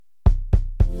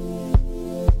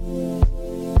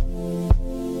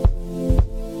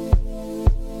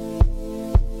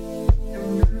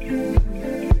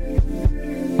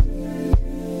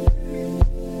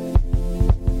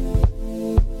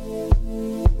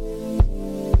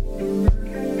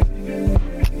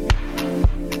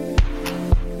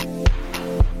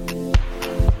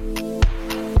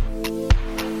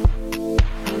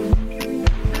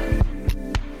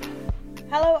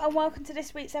welcome to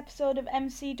this week's episode of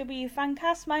MCW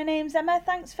Fancast. My name's Emma,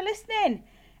 thanks for listening.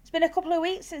 It's been a couple of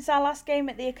weeks since our last game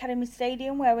at the Academy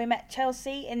Stadium where we met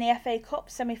Chelsea in the FA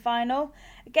Cup semi-final,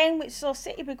 a game which saw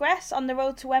City progress on the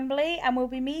road to Wembley, and we'll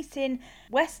be meeting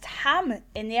West Ham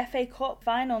in the FA Cup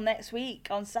final next week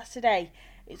on Saturday.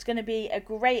 It's going to be a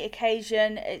great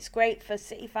occasion. It's great for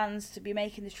City fans to be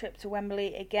making the trip to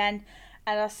Wembley again,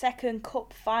 and our second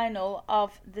cup final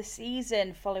of the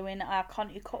season following our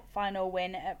Conti Cup final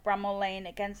win at Bramall Lane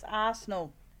against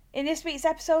Arsenal. In this week's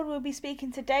episode we'll be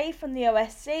speaking to Dave from the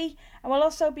OSC, and we'll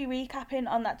also be recapping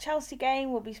on that Chelsea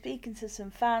game. We'll be speaking to some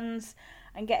fans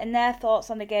and getting their thoughts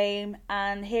on the game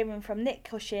and hearing from Nick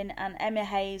Cushing and Emma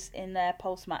Hayes in their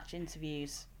post-match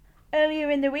interviews. Earlier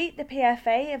in the week the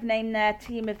PFA have named their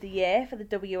Team of the Year for the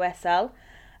WSL.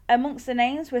 Amongst the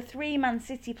names were 3 Man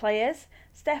City players,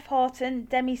 Steph Houghton,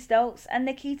 Demi Stokes and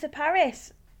Nikita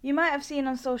Parris. You might have seen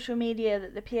on social media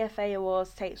that the PFA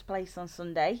Awards takes place on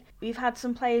Sunday. We've had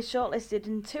some players shortlisted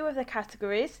in 2 of the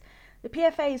categories. The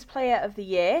PFA's Player of the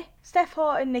Year, Steph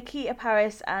Houghton, Nikita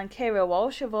Parris and Kira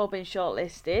Walsh have all been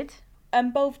shortlisted.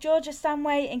 And both Georgia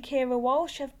Stanway and Kira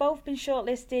Walsh have both been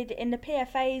shortlisted in the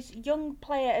PFA's Young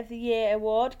Player of the Year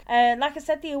award. Like I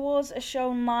said, the awards are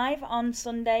shown live on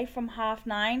Sunday from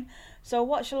 9:30, so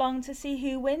watch along to see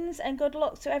who wins, and good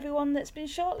luck to everyone that's been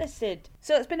shortlisted.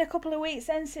 So it's been a couple of weeks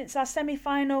then since our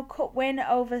semi-final cup win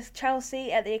over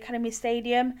Chelsea at the Academy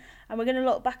Stadium, and we're going to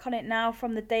look back on it now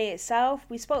from the day itself.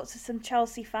 We spoke to some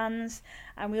Chelsea fans,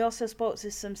 and we also spoke to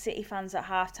some City fans at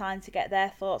half-time to get their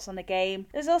thoughts on the game.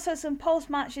 There's also some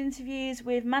post-match interviews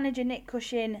with manager Nick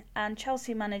Cushing and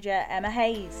Chelsea manager Emma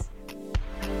Hayes.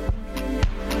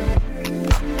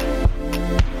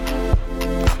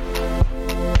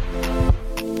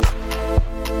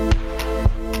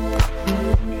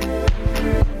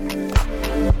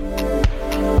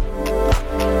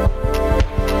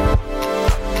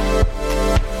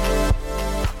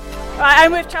 Right,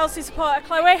 I'm with Chelsea supporter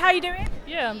Chloe. How are you doing?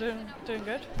 Yeah, I'm doing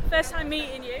good. First time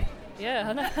meeting you. Yeah,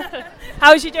 I know.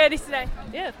 How was your journey today?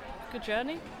 Yeah, good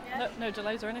journey. Yeah. No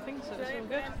delays or anything, so it's all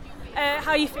good.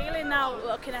 How are you feeling now,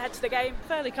 looking ahead to the game?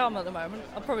 Fairly calm at the moment.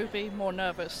 I'll probably be more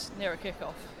nervous near a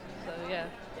kick-off. So yeah.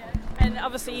 And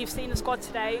obviously you've seen the squad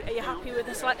today. Are you happy with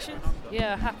the selections?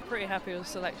 Yeah, pretty happy with the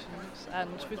selections, and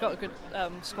we've got a good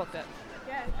squad depth.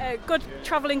 Yeah, good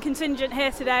travelling contingent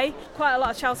here today. Quite a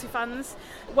lot of Chelsea fans.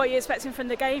 What are you expecting from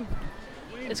the game?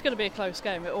 It's going to be a close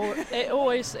game. It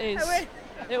always is.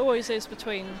 It always is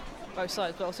between both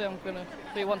sides. But also, I'm going to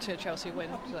be wanting a Chelsea win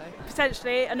today.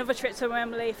 Potentially another trip to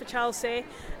Wembley for Chelsea.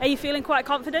 Are you feeling quite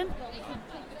confident?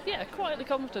 Yeah, quietly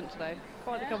confident today.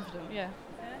 Quietly confident. Yeah.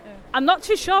 I'm not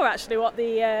too sure actually what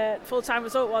the full-time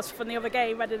result was from the other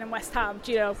game, Reading and West Ham.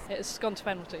 Do you know? It's gone to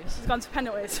penalties. It's gone to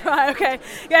penalties, right? Okay.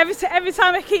 Yeah. Every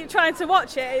time I keep trying to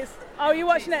watch it, it's you're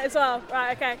watching it as well,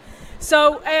 right? Okay.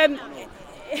 So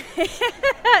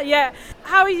yeah.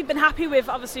 How have you been happy with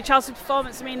obviously Chelsea's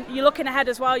performance? I mean, you're looking ahead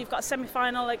as well. You've got a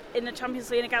semi-final in the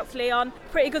Champions League against Lyon.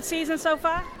 Pretty good season so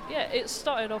far. Yeah, it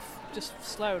started off just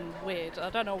slow and weird. I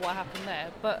don't know what happened there,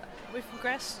 but we've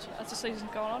progressed as the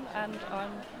season's gone on, and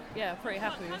I'm pretty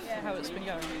happy with how it's been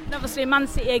going. And obviously Man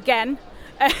City again.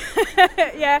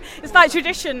 Yeah, it's like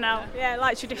tradition now. Yeah,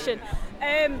 like tradition.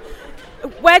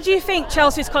 Where do you think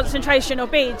Chelsea's concentration will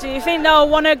be? Do you think they'll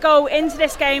want to go into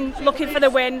this game looking for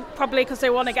the win, probably because they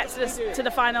want to get to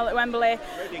the final at Wembley?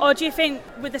 Or do you think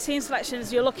with the team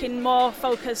selections you're looking more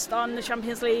focused on the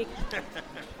Champions League?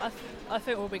 I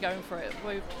think we'll be going for it.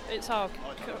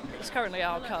 It's currently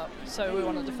our cup, so we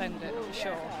want to defend it for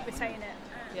sure. Retain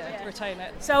it. Yeah, retain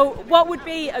it. So what would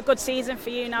be a good season for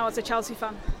you now as a Chelsea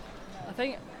fan? I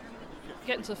think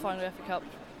getting to the final FA Cup,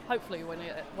 hopefully winning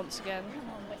it once again.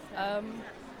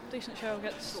 Decent show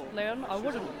against Lyon. I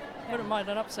wouldn't mind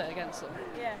an upset against them.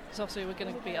 Yeah. Because obviously we're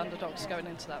going to be underdogs going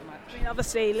into that match. I mean,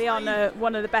 obviously Lyon are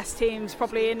one of the best teams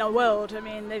probably in the world. I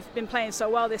mean, they've been playing so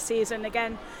well this season.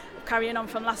 Again, carrying on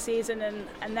from last season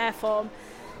and their form.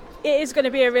 It is going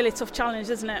to be a really tough challenge,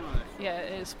 isn't it? Yeah,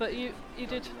 it is. But you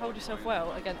did hold yourself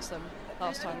well against them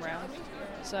last time round.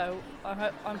 So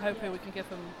I'm hoping we can give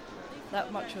them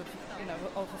that much of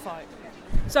a fight.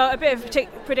 So a bit of a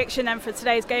prediction then for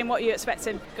today's game. What are you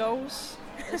expecting? Goals.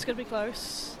 It's going to be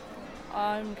close.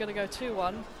 I'm going to go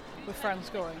 2-1 with Fran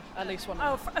scoring at least one.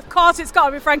 Oh, of course it's got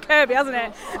to be Frank Kirby, hasn't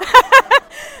it?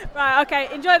 Right,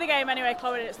 okay. Enjoy the game anyway,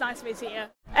 Chloe. It's nice meeting you.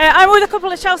 I'm with a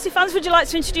couple of Chelsea fans. Would you like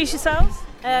to introduce yourselves?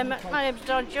 My name's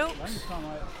Don Jukes.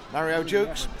 Mario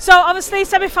Jukes. So obviously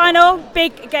semi-final,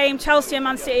 big game, Chelsea and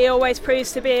Man City always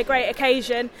proves to be a great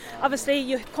occasion. Obviously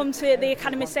you come to the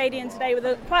Academy Stadium today with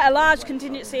quite a large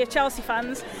contingency of Chelsea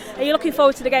fans. Are you looking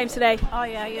forward to the game today? Oh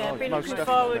yeah, been looking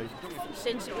forward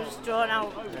since it was drawn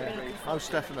out. Yeah,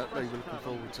 most definitely looking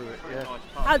forward to it, yeah.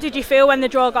 How did you feel when the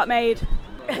draw got made?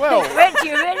 Well, do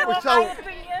you really want my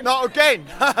opinion? Not again.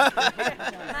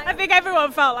 I think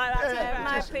everyone felt like that. Yeah,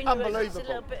 my opinion unbelievable. was it's a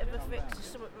little bit of a fix to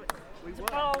some of the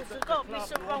balls. There's got to be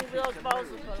something wrong with those balls.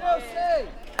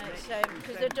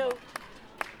 Because they do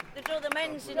the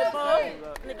men's in the ball,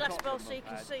 in the glass ball, so you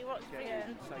can see what's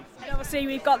thinking. Obviously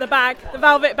we've got the bag, the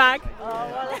velvet bag. Oh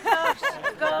well, of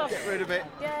course. Get rid of it.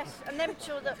 Yes, and them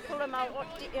two that pull them out,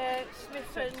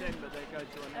 Smith and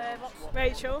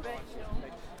Rachel.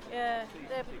 Yeah,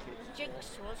 they're jinx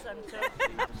to us, them two.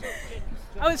 Absolute jinx.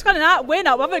 Oh, it's going to we're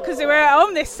not bothered because we're at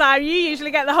home this time. You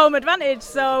usually get the home advantage,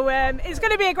 so it's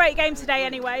going to be a great game today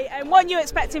anyway. And what are you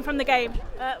expecting from the game?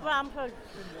 Well, I'm for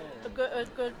a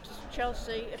good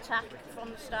Chelsea attack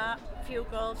from the start. A few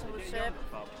goals, I would say.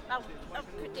 I'm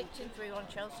predicting 3-1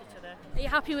 Chelsea today. Are you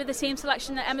happy with the team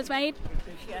selection that Emma's made?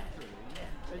 Yeah.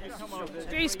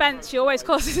 Drew Spence, she always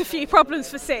causes a few problems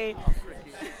for City.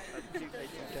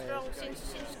 Strong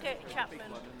since Katie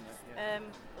Chapman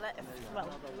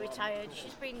retired.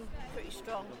 She's been pretty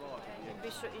strong.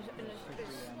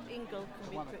 Ingle can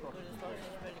be pretty good as well. She's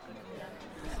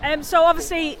really good. So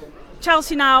obviously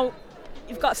Chelsea now,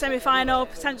 you've got a semi-final,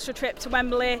 potential trip to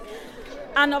Wembley,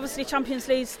 and obviously Champions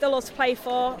League still lots to play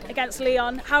for against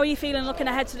Lyon. How are you feeling looking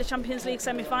ahead to the Champions League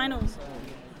semi-finals?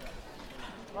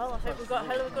 Well, I think we've got a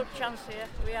hell of a good chance here.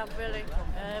 We have really.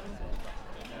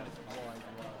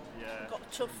 Got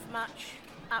a tough match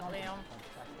at Lyon,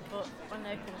 but when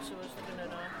they come to us, they're going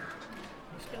to know.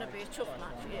 It's going to be a tough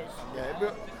match, yes.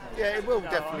 It will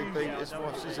definitely be, as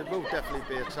much as it will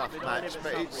definitely be a tough match,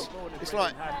 but it's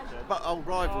like old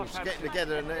rivals getting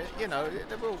together, and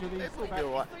it will be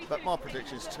all right. But my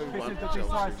prediction is 2-1 for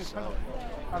Chelsea. So.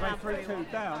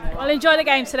 Well, enjoy the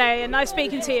game today, and nice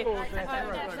speaking to you.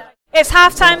 It's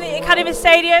half-time at the Academy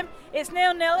Stadium. It's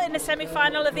 0-0 in the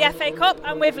semi-final of the FA Cup.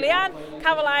 I'm with Leanne,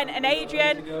 Caroline and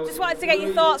Adrian. Just wanted to get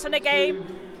your thoughts on the game.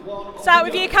 Start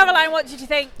with you, Caroline, what did you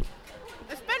think?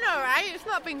 It's been alright, it's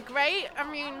not been great. I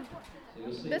mean,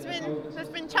 there's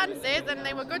been chances and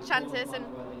they were good chances, and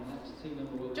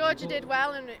Georgia did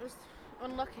well and it was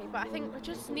unlucky, but I think we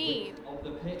just need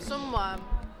someone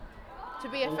to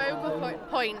be a focal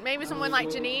point. Maybe someone like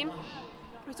Janine.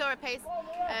 We saw her pace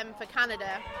for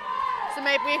Canada. So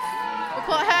maybe if we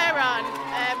put her on,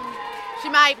 she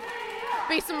might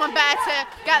be someone better to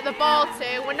get the ball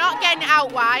to. We're not getting it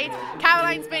out wide.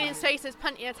 Caroline's been in spaces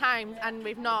plenty of times and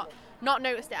we've not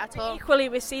noticed it at all. Equally,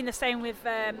 we've seen the same with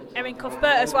Erin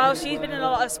Cuthbert as well. She's been in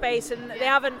a lot of space and they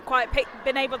haven't quite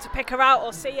been able to pick her out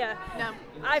or see her. No.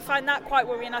 I find that quite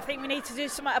worrying. I think we need to do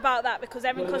something about that because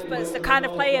Erin Cuthbert's the kind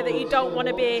of player that you don't want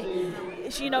to be,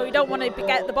 you don't want to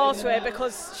get the ball to her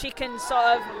because she can sort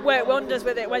of work wonders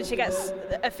with it when she gets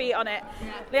her feet on it.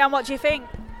 Leanne, what do you think?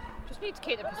 Just need to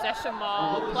keep the possession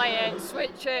more, play it,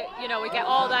 switch it. We get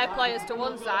all their players to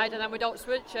one side and then we don't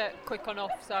switch it quick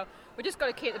enough. So we just got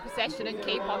to keep the possession and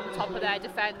keep on top of their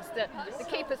defence. The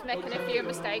keeper's making a few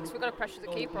mistakes. We've got to pressure the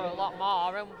keeper a lot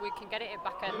more and we can get it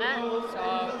back in net.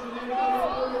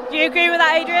 So, do you agree with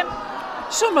that, Adrian?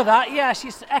 Some of that, yes.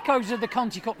 It's echoes of the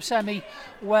Conti Cup semi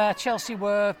where Chelsea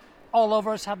were all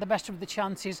over us, had the best of the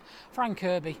chances. Frank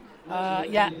Kirby,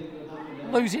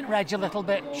 losing Reg a little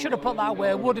bit. Should have put that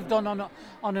away. Would have done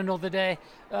on another day.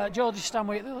 Georgia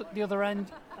Stanway at the other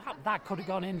end, that could have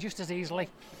gone in just as easily.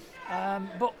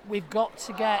 But we've got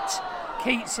to get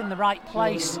Keats in the right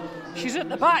place. She's at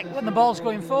the back when the ball's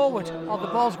going forward or the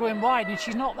ball's going wide and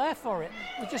she's not there for it.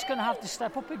 We're just going to have to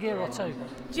step up a gear or two.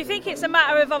 Do you think it's a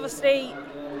matter of obviously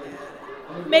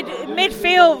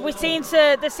midfield?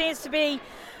 There seems to be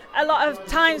a lot of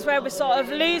times where we're sort of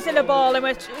losing the ball and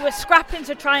we're scrapping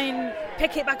to try and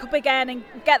pick it back up again and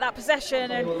get that possession,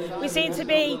 and we seem to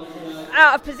be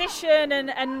out of position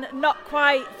and not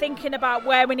quite thinking about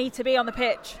where we need to be on the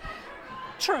pitch.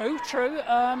 True.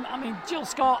 Jill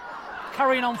Scott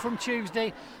carrying on from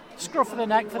Tuesday, scruff of the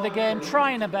neck for the game,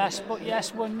 trying her best, but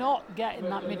yes, we're not getting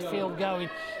that midfield going.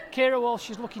 Kira Walsh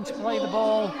is looking to play the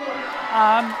ball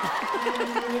and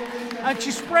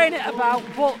she's spraying it about,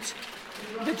 but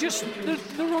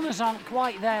the runners aren't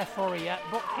quite there for her yet.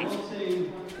 But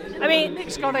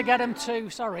Nick's got to get them to.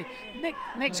 Sorry,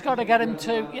 Nick's got to get them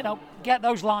to get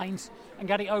those lines and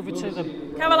get it over to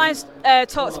them. Caroline's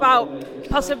talked about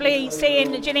possibly seeing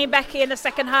Janine Becky in the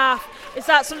second half. Is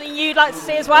that something you'd like to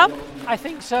see as well? I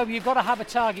think so. You've got to have a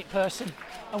target person,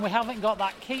 and we haven't got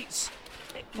that. Keats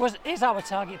is our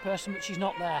target person, but she's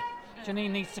not there.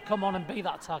 Janine needs to come on and be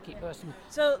that target person.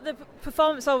 So the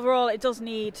performance overall, it does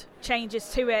need changes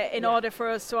to it in order for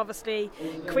us to obviously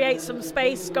create some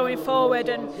space going forward.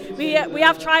 And we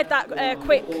have tried that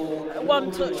quick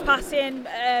one-touch passing,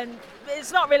 and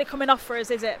it's not really coming off for us,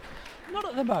 is it? Not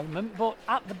at the moment, but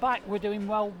at the back we're doing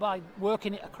well by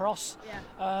working it across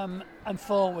and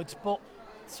forwards. But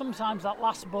sometimes that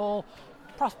last ball,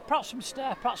 perhaps from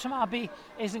Stair, perhaps from Abby,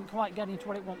 isn't quite getting to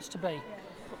what it wants to be. Yeah.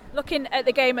 Looking at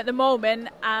the game at the moment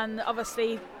and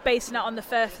obviously basing it on the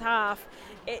first half,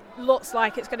 it looks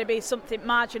like it's going to be something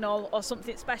marginal or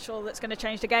something special that's going to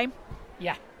change the game.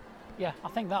 Yeah, I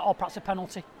think that, or perhaps a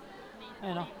penalty.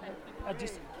 A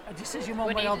decision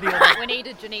one way or the other. We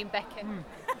needed Janine Becky.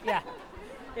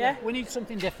 Yeah, we need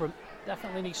something different.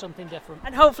 Definitely need something different.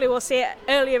 And hopefully we'll see it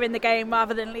earlier in the game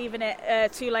rather than leaving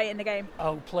it too late in the game.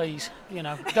 Oh, please,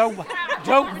 don't wait.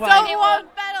 Don't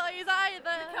want penalties either.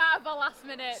 Can't have a last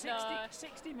minute.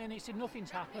 60 minutes if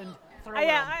nothing's happened.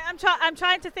 I'm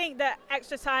trying to think that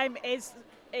extra time is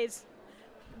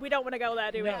we don't want to go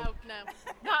there, do we? No.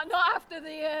 Not after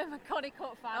the McConaughey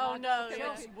Cup final. Oh no,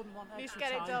 Chelsea wouldn't want extra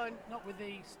get it done. Not with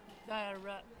their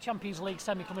Champions League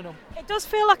semi coming up. It does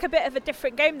feel like a bit of a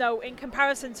different game though in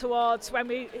comparison towards when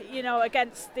we,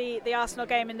 against the Arsenal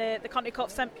game in the Conti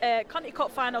Cup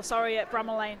final, at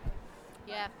Bramall Lane.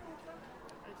 Yeah,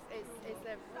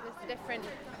 it's different.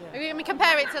 Yeah. We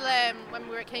compare it to when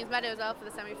we were at Kings Meadow as well for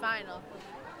the semi-final.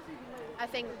 I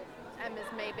think Emma's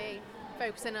maybe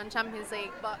focusing on Champions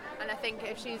League, and I think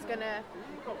if she's going to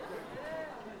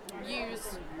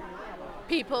use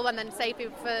people and then save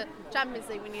people for Champions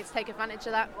League, we need to take advantage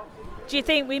of that. Do you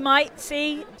think we might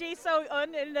see Jisoo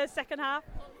Un in the second half?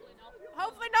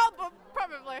 Hopefully not, but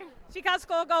probably. She can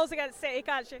score goals against City,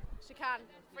 can't she? She can.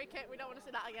 Free kick, we don't want to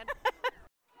see that again.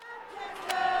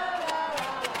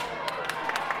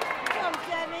 Come on,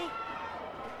 Jenny.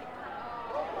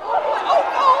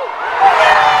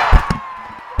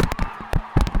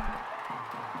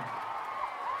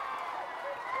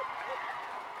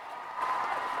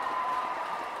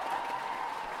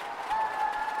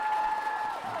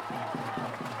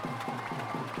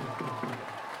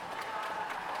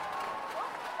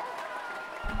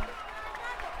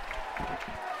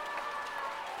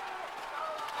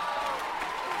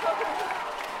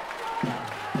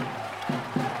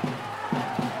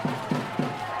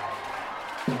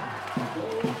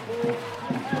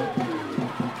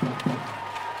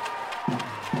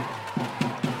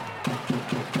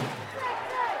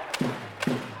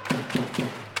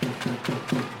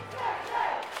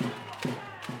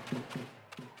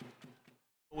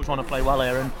 Want to play well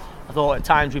here, and I thought at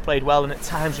times we played well and at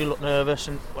times we looked nervous,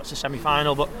 and what's a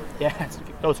semi-final, but to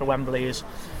go to Wembley is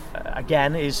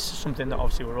something that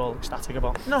obviously we're all ecstatic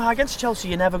about. No, against Chelsea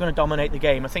you're never going to dominate the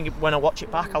game. I think when I watch it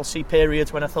back I'll see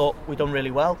periods when I thought we'd done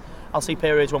really well. I'll see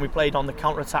periods when we played on the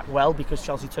counter-attack well because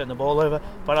Chelsea turned the ball over,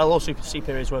 but I'll also see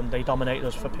periods when they dominated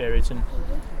us for periods. And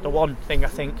the one thing I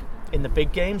think in the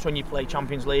big games, when you play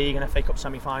Champions League and FA Cup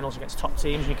semi-finals against top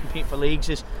teams and you compete for leagues,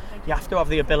 is you have to have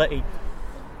the ability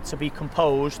to be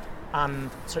composed and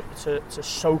to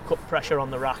soak up pressure on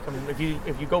the rack. I mean,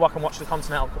 if you go back and watch the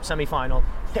Continental Cup semi-final,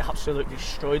 it absolutely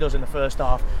destroyed us in the first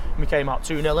half. We came out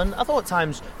 2-0, and I thought at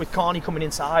times with Carney coming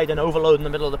inside and overloading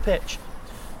the middle of the pitch,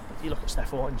 you look at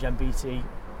Steph Orton, Jen Beattie,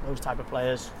 those type of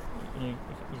players, you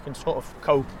can sort of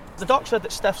cope. The doc said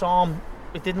that Steph's arm,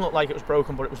 it didn't look like it was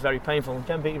broken, but it was very painful. And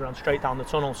Jen Beattie ran straight down the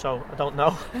tunnel, so I don't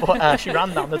know. But she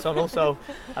ran down the tunnel, so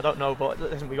I don't know. But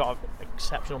listen, we've got an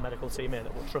exceptional medical team here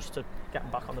that we'll trust to get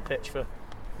them back on the pitch for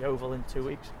Yeovil in 2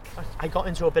 weeks. I got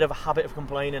into a bit of a habit of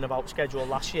complaining about schedule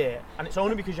last year, and it's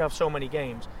only because you have so many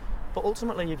games. But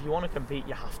ultimately, if you want to compete,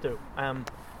 you have to. And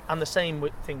the same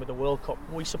thing with the World Cup.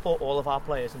 We support all of our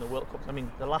players in the World Cup. I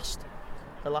mean, the last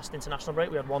international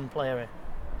break, we had one player here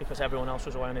because everyone else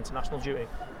was away on international duty.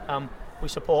 We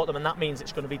support them, and that means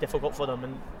it's going to be difficult for them.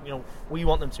 And we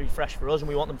want them to be fresh for us, and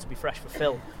we want them to be fresh for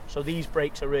Phil. So these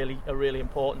breaks are really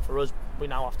important for us. We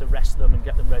now have to rest them and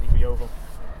get them ready for Yeovil.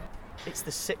 It's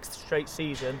the 6th straight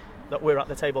season that we're at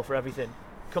the table for everything.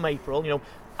 Come April,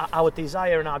 our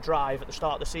desire and our drive at the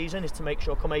start of the season is to make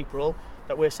sure come April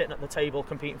that we're sitting at the table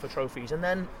competing for trophies. And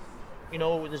then,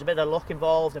 there's a bit of luck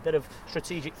involved, a bit of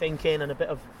strategic thinking, and a bit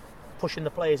of pushing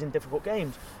the players in difficult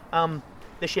games.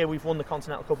 This year we've won the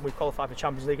Continental Cup and we've qualified for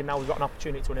Champions League, and now we've got an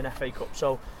opportunity to win an FA Cup.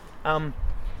 So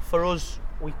for us,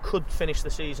 we could finish the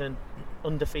season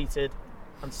undefeated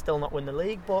and still not win the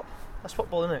league, but that's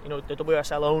football, isn't it? You know, the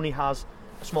WSL only has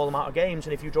a small amount of games,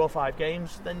 and if you draw 5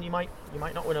 games, then you might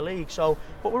not win a league. So,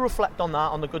 but we'll reflect on that,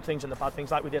 on the good things and the bad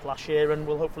things, like we did last year, and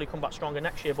we'll hopefully come back stronger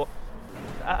next year. But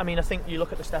I mean, I think you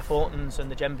look at the Steph Hortons and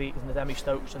the Jem Beatties and the Demi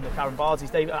Stokes and the Karen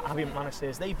Bardseys, Abby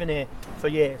McManus's, they've been here for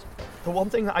years. The one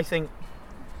thing that I think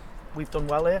we've done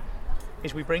well here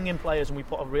is we bring in players and we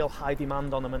put a real high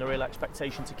demand on them and a real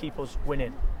expectation to keep us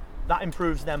winning. That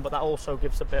improves them, but that also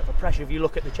gives a bit of a pressure. If you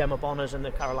look at the Gemma Bonners and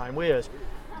the Caroline Weirs,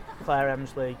 Claire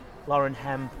Emsley, Lauren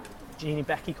Hemp, Jeannie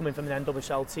Becky coming from the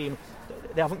NWSL team,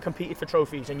 they haven't competed for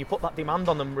trophies, and you put that demand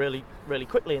on them really, really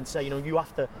quickly and say, you know, you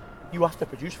have to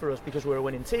produce for us because we're a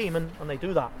winning team, and they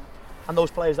do that. And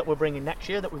those players that we're bringing next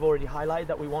year that we've already highlighted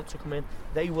that we want to come in,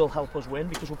 they will help us win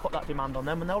because we'll put that demand on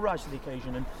them and they'll rise to the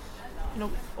occasion. And you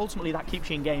know, ultimately that keeps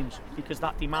you in games because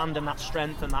that demand and that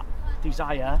strength and that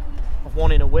desire of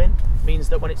wanting a win means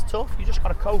that when it's tough, you just got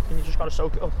to cope and you just got to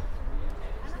soak it up.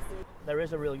 There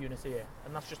is a real unity here,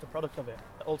 and that's just a product of it.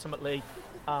 Ultimately,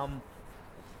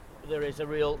 there is a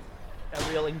real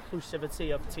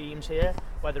inclusivity of teams here,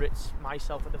 whether it's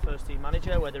myself as the first team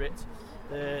manager, whether it's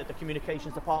the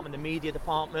communications department, the media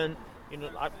department. You know,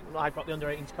 I've got the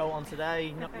under-18s coat on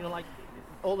today. You know, like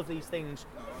all of these things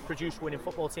produce winning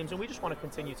football teams, and we just want to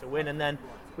continue to win, and then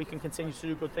we can continue to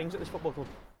do good things at this football club.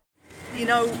 You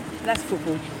know, that's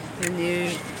football.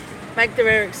 And Magda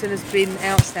Eriksson has been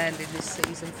outstanding this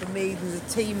season. For me, the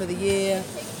team of the year.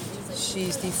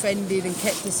 She's defended and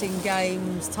kept us in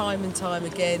games time and time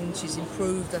again. She's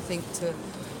improved, I think,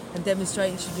 and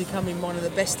demonstrating she's becoming one of the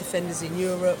best defenders in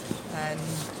Europe. And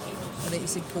I think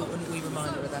it's important that we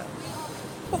remind her of that.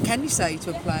 What can you say to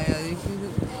a player?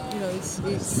 You know,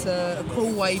 it's a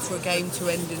cruel way for a game to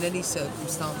end in any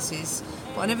circumstances.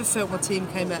 But I never felt my team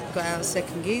got out of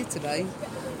second gear today.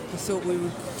 I thought we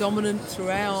were dominant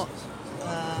throughout.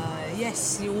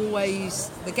 Yes,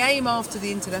 the game after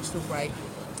the international break,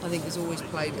 I think has always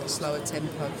played at a slower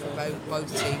tempo for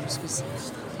both teams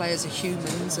because players are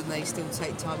humans and they still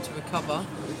take time to recover.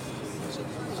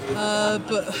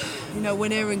 But you know,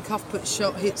 when Erin Cuthbert's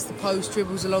shot hits the post,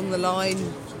 dribbles along the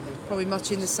line, probably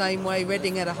much in the same way.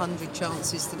 Reading had 100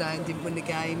 chances today and didn't win the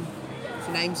game. If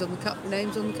your name's on the cup, your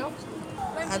name's on the cup.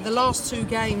 And the last 2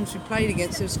 games we played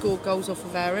against, they've scored goals off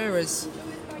of our errors.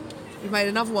 We made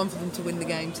another one for them to win the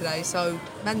game today. So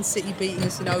Man City beating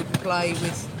us in open play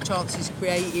with chances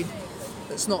created.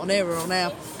 That's not an error on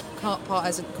our part,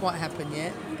 hasn't quite happened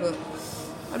yet. But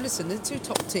listen, they're 2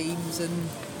 top teams, and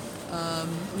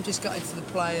I'm just gutted for the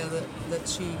player that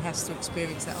she has to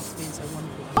experience that after being so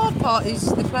wonderful. The hard part is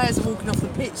the players are walking off the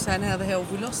pitch saying, how the hell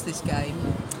have we lost this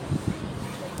game?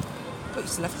 But you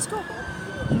still have to score.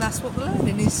 And that's what the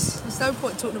learning is. There's no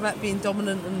point talking about being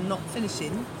dominant and not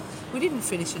finishing. We didn't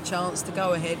finish a chance to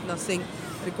go ahead, and I think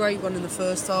had a great one in the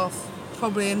first half,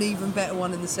 probably an even better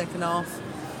one in the second half.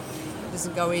 It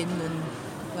doesn't go in,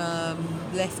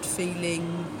 and left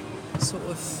feeling sort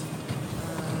of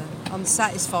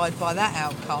unsatisfied by that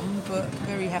outcome, but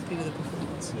very happy with the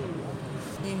performance.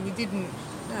 I mean, we didn't,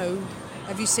 you know,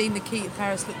 have you seen Nikita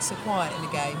Paris look so quiet in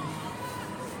the game?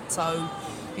 So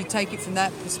you take it from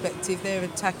that perspective, their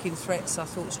attacking threats I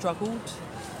thought struggled.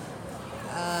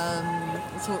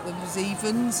 I thought there was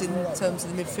evens in terms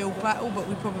of the midfield battle, but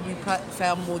we probably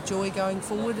found more joy going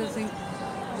forward. I think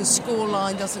the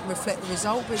scoreline doesn't reflect the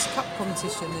result, but it's a cup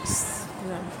competition. It's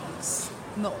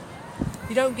not.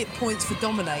 You don't get points for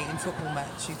dominating a football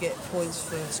match. You get points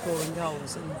for scoring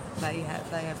goals, and they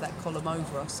have that column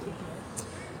over us.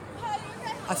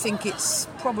 I think it's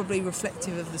probably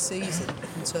reflective of the season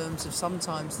in terms of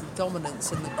sometimes the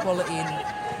dominance and the quality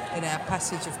in our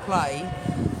passage of play.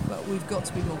 But we've got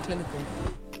to be more clinical.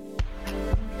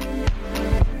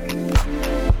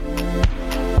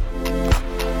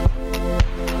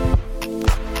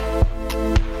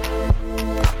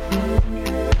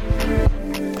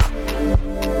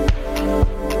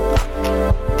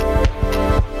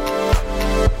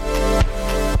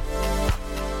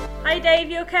 Hi Dave,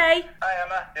 you okay? Hi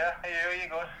Emma, yeah, are you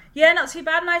good? Yeah, not too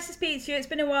bad, nice to speak to you. It's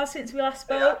been a while since we last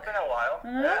spoke. Yeah, it's been a while.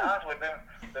 Yeah, we've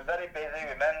been very busy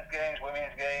with men's games,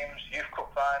 women's games, youth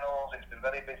cup finals. It's been a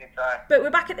very busy time. But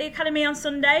we're back at the academy on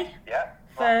Sunday. Yeah,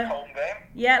 last home game.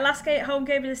 Yeah, last home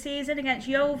game of the season against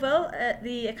Yeovil at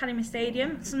the Academy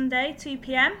Stadium, Sunday, 2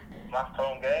 p.m. Last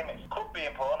home game. It could be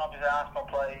important. Obviously, Arsenal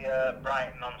play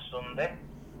Brighton on Sunday,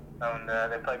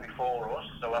 and they play before us,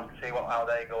 so we'll have to see how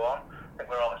they go on. I think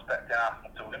we're all expecting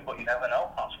Arsenal to win, but you never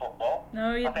know. That's football.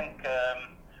 No, I think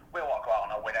we want to go out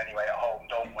on a win anyway at home,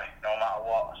 don't we? No matter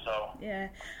what. So yeah,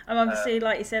 and obviously,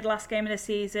 like you said, last game of the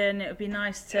season, it would be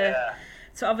nice to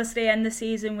obviously end the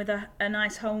season with a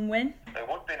nice home win. It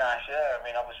would be nice, yeah. I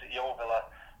mean, obviously Yeovil are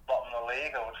bottom of the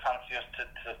league. I would fancy us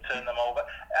to turn them over.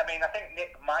 I mean, I think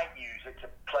Nick might use it to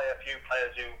play a few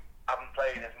players who haven't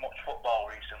played as much football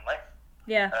recently.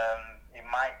 Yeah. He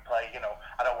might play, I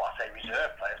don't want to say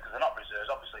reserve players because they're not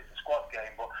reserves, obviously it's a squad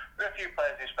game, but there are a few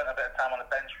players who spent a bit of time on the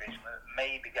bench recently that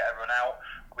maybe get a run out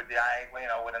with the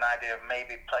with an idea of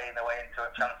maybe playing their way into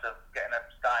a chance of getting a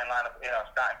starting lineup,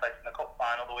 starting place in the cup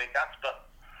final the week after.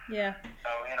 Yeah. So,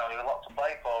 there's a lot to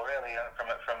play for really from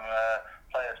a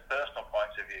player's personal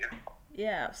point of view.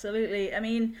 Yeah, absolutely. I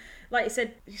mean, like you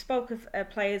said, you spoke of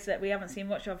players that we haven't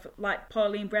seen much of, like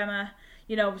Pauline Bremer.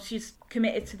 She's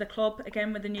committed to the club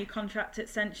again with a new contract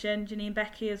extension. Janine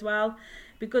Becky as well.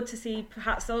 It'd be good to see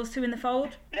perhaps those two in the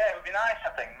fold. Yeah, it would be nice, I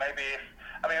think. Maybe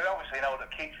we obviously know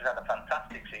that Keats has had a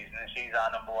fantastic season and she's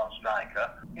our number one striker.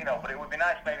 But it would be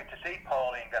nice maybe to see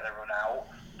Pauline get a run out.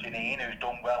 Janine, who's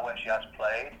done well when she has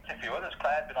played. A few others.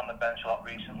 Claire's been on the bench a lot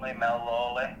recently. Mel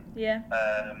Lawley. Yeah.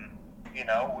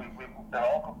 They're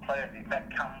all good players.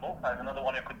 Yvette Campbell, there's another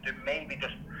one who could do maybe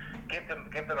just give them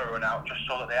a run out just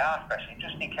so that they are fresh,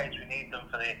 just in case we need them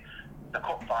for the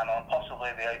cup final and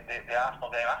possibly the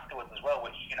Arsenal game afterwards as well,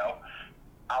 which,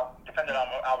 depending on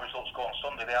how results go on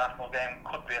Sunday, the Arsenal game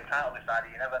could be a title decider,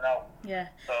 you never know.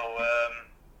 Yeah. So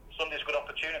Sunday's a good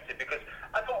opportunity because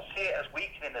I don't see it as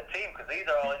weakening the team because these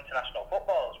are all international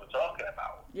footballers we're talking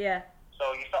about. Yeah.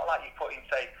 So it's not like you put a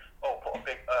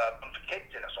big bunch of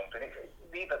kids in or something.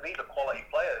 These are quality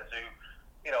players who,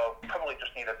 probably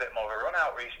just need a bit more of a run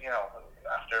out,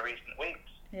 after recent weeks.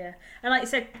 Yeah, and like you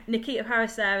said, Nikita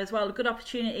Paris there as well. Good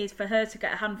opportunities for her to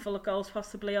get a handful of goals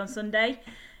possibly on Sunday.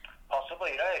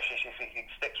 Possibly, yeah. If she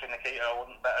sticks with Nikita, I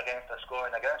wouldn't bet against her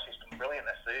scoring again. She's been brilliant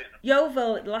this season.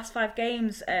 Yeovil, the last 5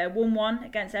 games, won 1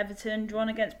 against Everton, drawn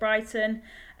against Brighton,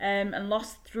 and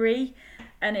lost 3.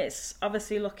 And it's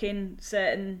obviously looking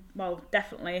certain, well,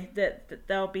 definitely, that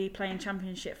they'll be playing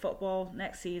Championship football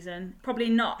next season. Probably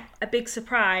not a big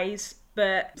surprise,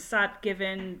 but sad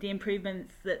given the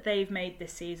improvements that they've made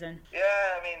this season.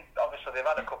 Yeah, I mean, obviously they've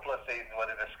had a couple of seasons where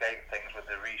they've escaped things with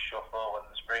the reshuffle and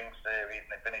the spring series,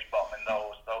 and they finished bottom in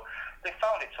those. So they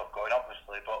found it tough going,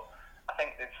 obviously, but I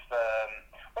think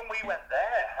when we went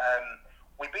there,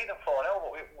 we beat them 4-0,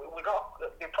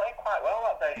 but they played quite well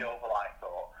that day, Yeovil, I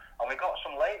thought. And we got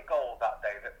some late goals that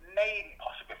day that maybe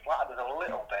possibly flattered us a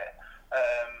little bit.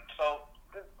 So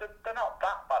they're not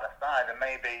that bad a side, and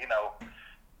maybe,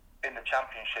 in the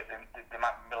Championship they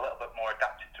might be a little bit more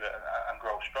adapted to it and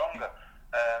grow stronger.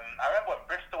 I remember when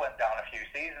Bristol went down a few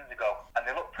seasons ago, and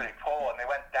they looked pretty poor, and they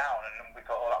went down, and we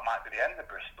thought, that might be the end of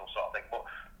Bristol sort of thing. But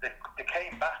they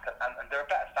came back, and they're a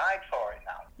better side for it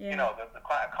now. Yeah. They're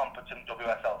quite a competent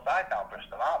WSL side now,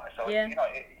 Bristol, aren't they? So yeah.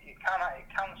 It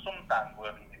can sometimes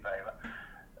work in your favour.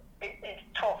 It's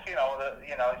tough,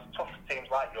 it's tough for teams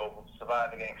like Yeovil to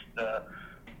survive against the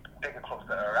bigger clubs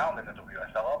that are around in the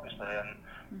WSL, obviously. And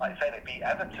like you say, they beat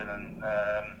Everton, and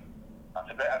that's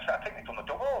a great. I think they've done the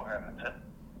double over Everton.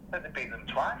 I think they beat them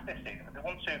twice this season. They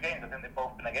won 2 games. I think they've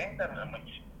both been against Everton,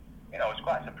 which it's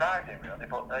quite surprising, really.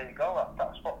 But there you go.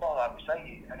 That's football, like we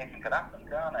say. Anything can happen,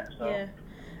 can't it? So. Yeah.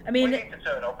 I mean, we need to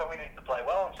turn up and we need to play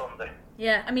well on Sunday.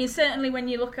 Yeah, I mean, certainly when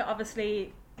you look at,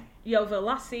 obviously, Yeovil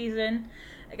last season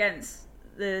against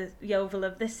the Yeovil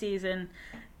of this season,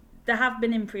 there have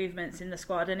been improvements in the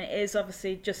squad, and it is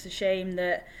obviously just a shame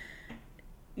that,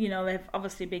 they've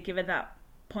obviously been given that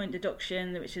point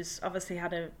deduction, which has obviously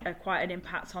had a quite an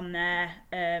impact on their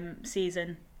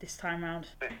season this time round.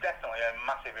 It's definitely a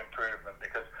massive improvement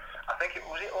because I think it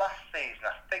was last season.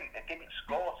 I think they didn't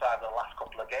score either the last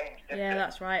couple of games, did they?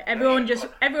 That's right. Everyone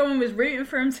was rooting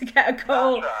for him to get a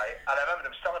goal. That's right. And I remember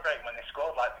them celebrating when they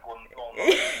scored, like they won the goal.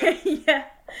 Yeah.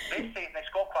 This season they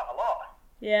scored quite a lot.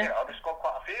 Yeah. They scored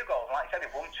quite a few goals. And like you said,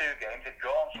 they've won 2 games, they've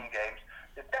drawn some games.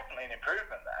 There's definitely an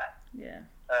improvement there. Yeah.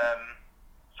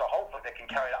 So hopefully they can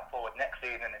carry that forward next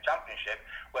season in the Championship,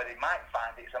 where they might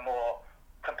find it's a more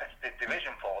competitive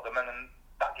division for them, and then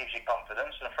that gives you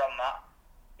confidence, and from that,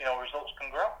 results can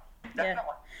grow.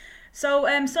 Definitely. Yeah. So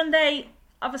Sunday,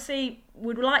 obviously,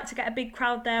 we'd like to get a big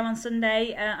crowd there on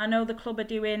Sunday. I know the club are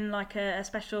doing like a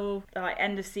special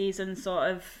end of season sort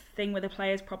of thing with the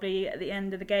players probably at the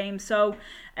end of the game. So,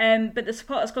 but the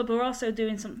supporters club are also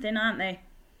doing something, aren't they?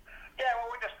 Yeah,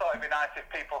 well, we just thought it'd be nice if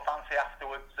people fancy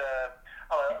afterwards have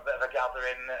a bit of a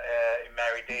gathering in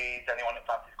Mary D's. Anyone that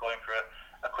fancies going for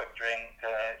a quick drink.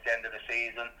 It's the end of the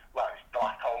season. Well, it's the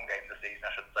last home game of the season,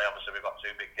 I should say. Obviously, we've got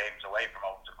 2 big games away from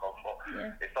home to come, but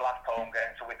it's the last home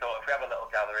game, so we thought if we have a little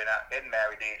gathering in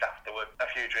Mary D's afterward, a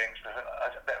few drinks,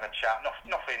 a bit of a chat,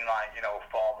 nothing like,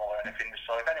 formal or anything.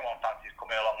 So if anyone fancies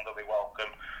coming along, they'll be welcome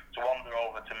to wander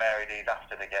over to Mary D's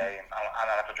after the game and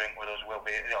have a drink with us. We'll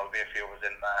be, there'll be a few of us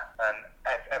in there, and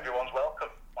everyone's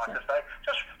welcome. Like I say,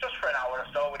 just for an hour or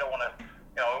so. We don't want to,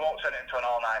 we won't turn it into an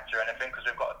all-nighter or anything because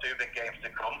we've got 2 big games to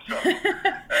come. So,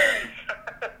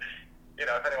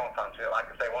 if anyone fancies it, like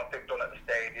I say, once they've done at the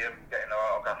stadium, getting their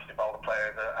autographs if all the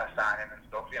players are signing and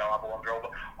stuff, have a wander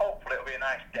over. Hopefully it'll be a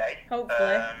nice day.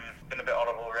 Hopefully. It's been a bit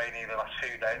horrible rainy the last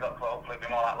 2 days. Hopefully it'll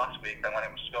be more like last week than when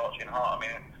it was scorching hot. I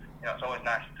mean, it's always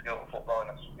nice to go to football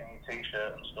in a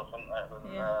t-shirt and stuff,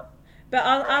 isn't it? But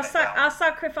I'll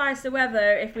sacrifice the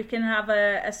weather if we can have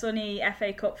a sunny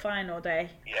FA Cup final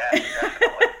day. Yeah,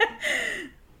 definitely.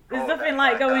 There's nothing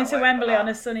like going to Wembley on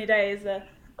a sunny day, is there?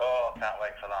 Oh, can't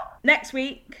wait for that. Next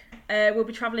week, we'll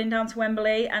be travelling down to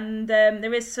Wembley, and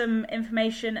there is some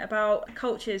information about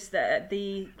coaches that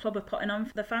the club are putting on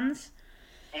for the fans.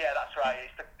 Yeah, that's right.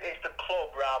 It's the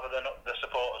club rather than the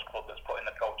supporters club that's putting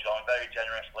the coaches on, very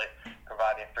generously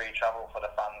providing free travel for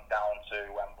the fans down to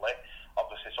Wembley.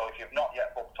 Obviously, so if you've not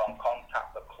yet booked on,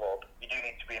 contact the club. You do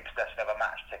need to be in possession of a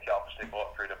match ticket, obviously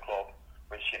bought through the club,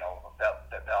 which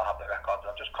they'll have the records.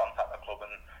 I'll just contact the club,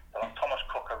 and they'll have Thomas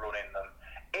Cook running them.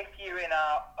 If you're in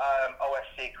our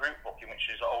OSC group booking, which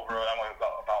is over, and we've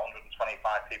got about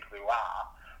 125 people who are,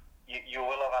 you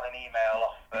will have had an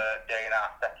email off Dane,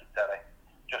 our secretary,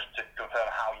 just to confirm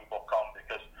how you book on,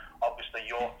 because obviously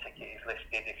your ticket is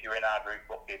listed if you're in our group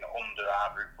booking under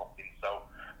our group booking. So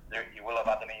you will have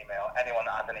had an email. Anyone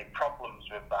that has any problems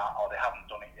with that or they haven't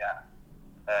done it yet,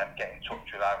 get in touch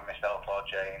with either myself or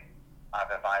Jane,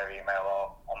 either via email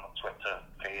or on the Twitter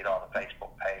feed or the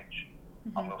Facebook page,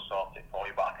 and we'll sort it for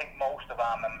you. But I think most of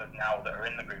our members now that are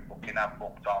in the group booking have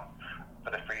booked on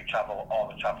for the free travel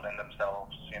or the travelling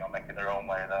themselves, making their own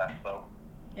way there. So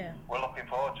yeah, we're looking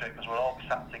forward to it because we'll all be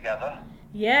sat together.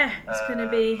 Yeah, it's going to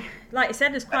be, like you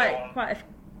said, there's quite a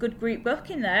good group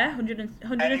booking there,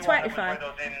 125.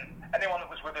 Anyone that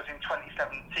was with us in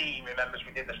 2017 remembers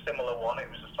we did a similar one. It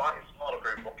was a slightly smaller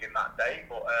group booking that day,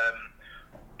 but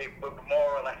it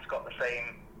more or less got the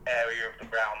same area of the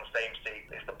ground, the same seat.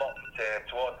 It's the bottom tier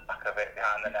towards the back of it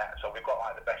behind the net, so we've got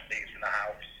like the best seats in the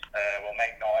house. We'll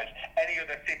make noise. Any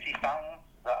other City fans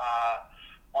that are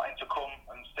wanting to come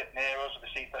and sit near us, the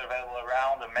seats that are available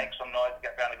around, and make some noise and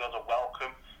get behind the goals are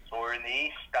welcome. So we're in the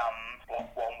east stand,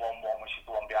 block 111, which is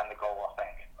the one behind the goal, I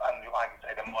think. And like I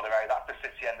say, the mother area, that's the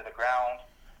City end of the ground,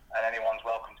 and anyone's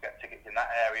welcome to get tickets in that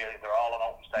area. They're all on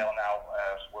open sale now,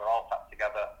 so we're all sat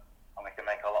together, and we can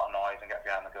make a lot of noise and get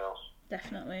behind the goals.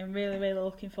 Definitely, I'm really, really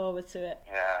looking forward to it.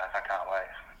 Yeah, I can't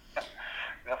wait.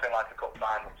 Nothing like a cup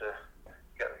final to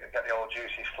get the old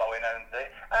juices flowing. And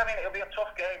I mean, it'll be a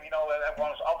tough game.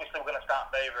 Everyone's obviously we're going to start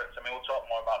favourites. I mean, we'll talk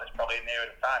more about this probably nearer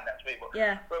the time next week. But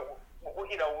yeah, we're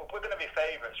going to be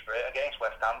favourites for it against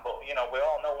West Ham. But we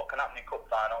all know what can happen in cup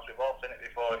finals. We've all seen it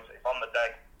before. It's on the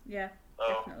day. Yeah, so,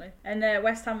 definitely. And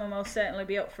West Ham will most certainly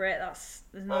be up for it.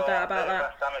 There's no doubt about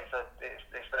that. West Ham,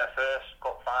 it's their first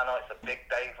cup final. It's a big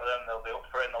day for them. They'll be up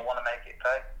for it and they'll want to make it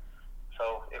pay.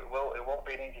 So it won't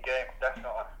be an easy game,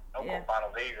 definitely. No cup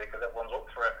finals easy because everyone's up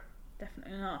for it.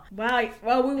 Definitely not. Right,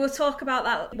 well, we will talk about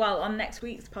that on next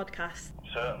week's podcast.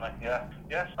 Certainly, yeah.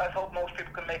 Yes, I hope most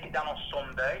people can make it down on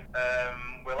Sunday.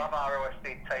 We'll have our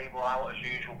OSD table out as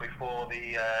usual before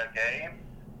the game.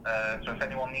 So if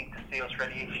anyone needs to see us for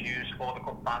any issues for the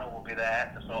cup final, we'll be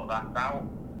there to sort that out.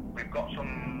 We've got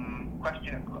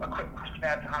a quick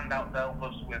questionnaire to hand out to help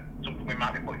us with something we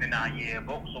might be putting in our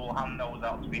yearbook, so we'll hand those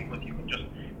out to people. If you could just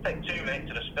take 2 minutes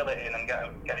to just fill it in and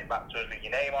get it back to us with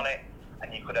your name on it,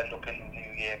 and you could end up in the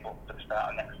new yearbook for the start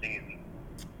of next season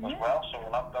as well. So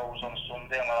we'll have those on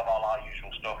Sunday, and we'll have all our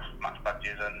usual stuff, match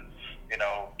badges and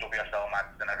WSL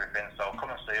mags and everything. So come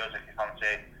and see us if you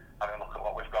fancy having a look at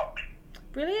what we've got.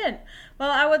 Brilliant. Well,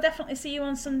 I will definitely see you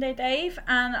on Sunday, Dave,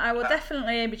 and I will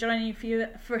definitely be joining you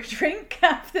for a drink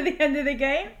after the end of the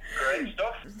game. Great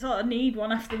stuff. Sort of need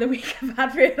one after the week I've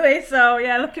had, really. So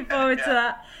yeah, looking forward to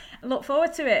that. Look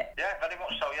forward to it. Yeah, very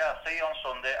much so. Yeah, I'll see you on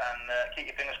Sunday, and keep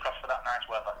your fingers crossed for that nice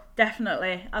weather.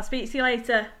 Definitely. I'll speak to you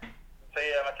later. See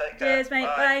you, Emma. Take care. Cheers, mate.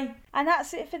 Bye. And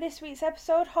that's it for this week's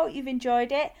episode. Hope you've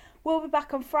enjoyed it. We'll be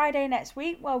back on Friday next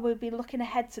week, where we'll be looking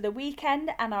ahead to the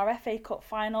weekend and our FA Cup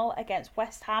final against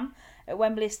West Ham at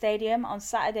Wembley Stadium on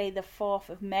Saturday the 4th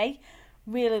of May.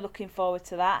 Really looking forward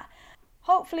to that.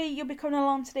 Hopefully you'll be coming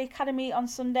along to the Academy on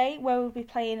Sunday, where we'll be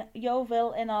playing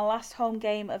Yeovil in our last home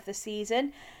game of the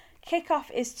season. Kick-off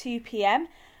is 2 p.m.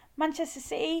 Manchester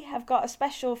City have got a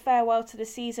special farewell to the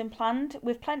season planned.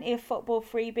 With plenty of football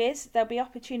freebies, there'll be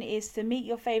opportunities to meet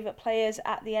your favourite players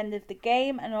at the end of the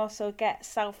game and also get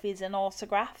selfies and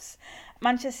autographs.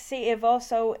 Manchester City have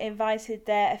also invited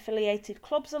their affiliated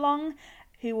clubs along,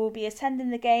 who will be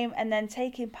attending the game and then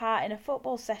taking part in a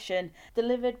football session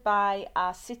delivered by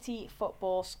our City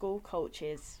Football School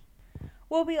coaches.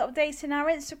 We'll be updating our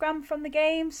Instagram from the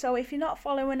game, so if you're not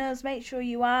following us, make sure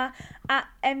you are at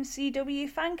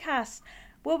MCW Fancast.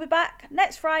 We'll be back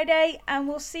next Friday and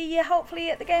we'll see you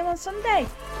hopefully at the game on Sunday.